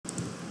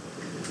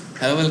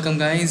Hello, welcome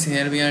guys.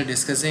 Here we are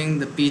discussing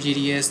the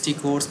PGDAST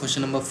course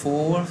question number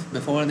 4.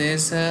 Before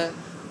this, I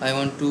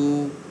want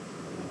to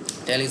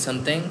tell you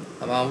something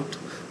about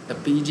the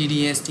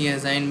PGDAST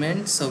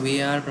assignment. So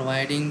we are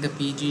providing the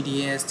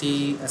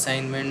PGDAST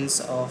assignments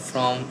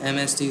from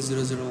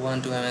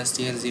MST001 to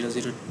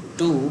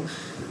MSTL002.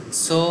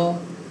 So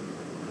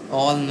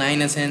all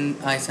 9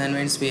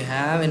 assignments we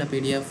have in a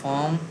PDF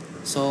form.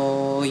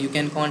 So you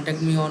can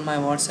contact me on my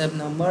WhatsApp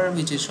number,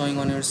 which is showing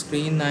on your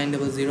screen,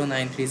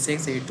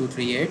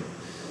 900-936-8238.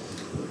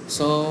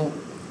 So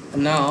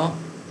now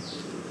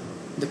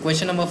the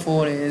question number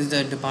 4 is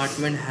the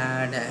department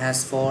head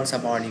has 4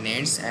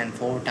 subordinates and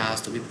 4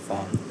 tasks to be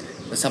performed.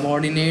 The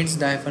subordinates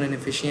differ in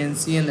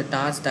efficiency and the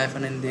tasks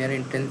differ in their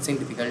intrinsic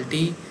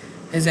difficulty.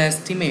 His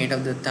estimate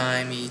of the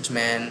time each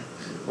man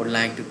would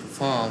like to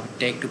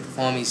take to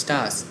perform each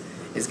task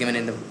is given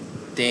in the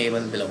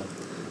table below.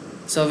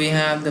 So we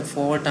have the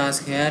 4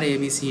 tasks here, A,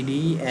 B, C,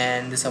 D,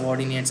 and the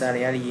subordinates are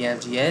here, E, F,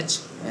 G, H,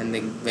 and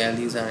the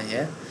values are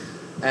here.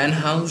 And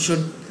how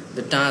should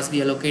the task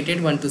be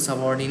allocated? One to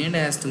subordinate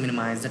as to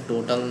minimize the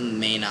total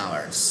main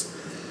hours.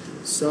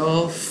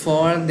 So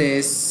for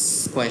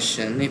this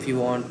question, if you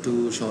want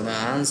to show the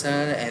answer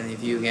and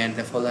if you get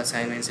the full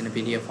assignments in a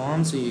PDF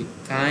form, so you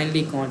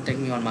kindly contact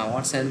me on my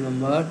WhatsApp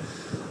number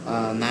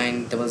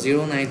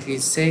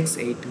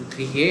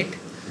 900-936-8238.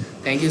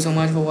 Thank you so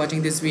much for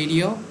watching this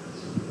video.